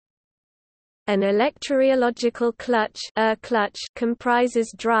An electrorheological clutch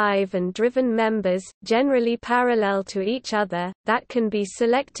comprises drive and driven members, generally parallel to each other, that can be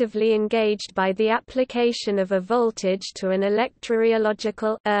selectively engaged by the application of a voltage to an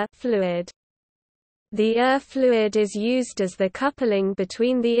electrorheological fluid. The fluid is used as the coupling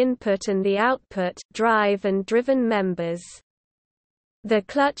between the input and the output drive and driven members. The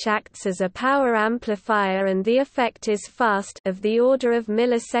clutch acts as a power amplifier and the effect is fast of the order of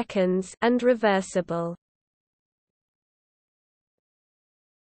milliseconds and reversible.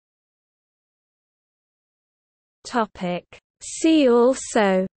 Topic: See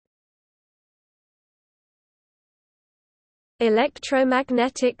also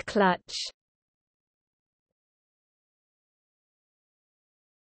Electromagnetic clutch.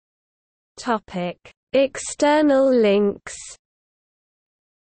 Topic: External links.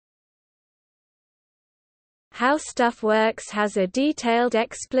 How Stuff Works has a detailed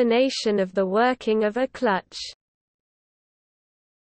explanation of the working of a clutch.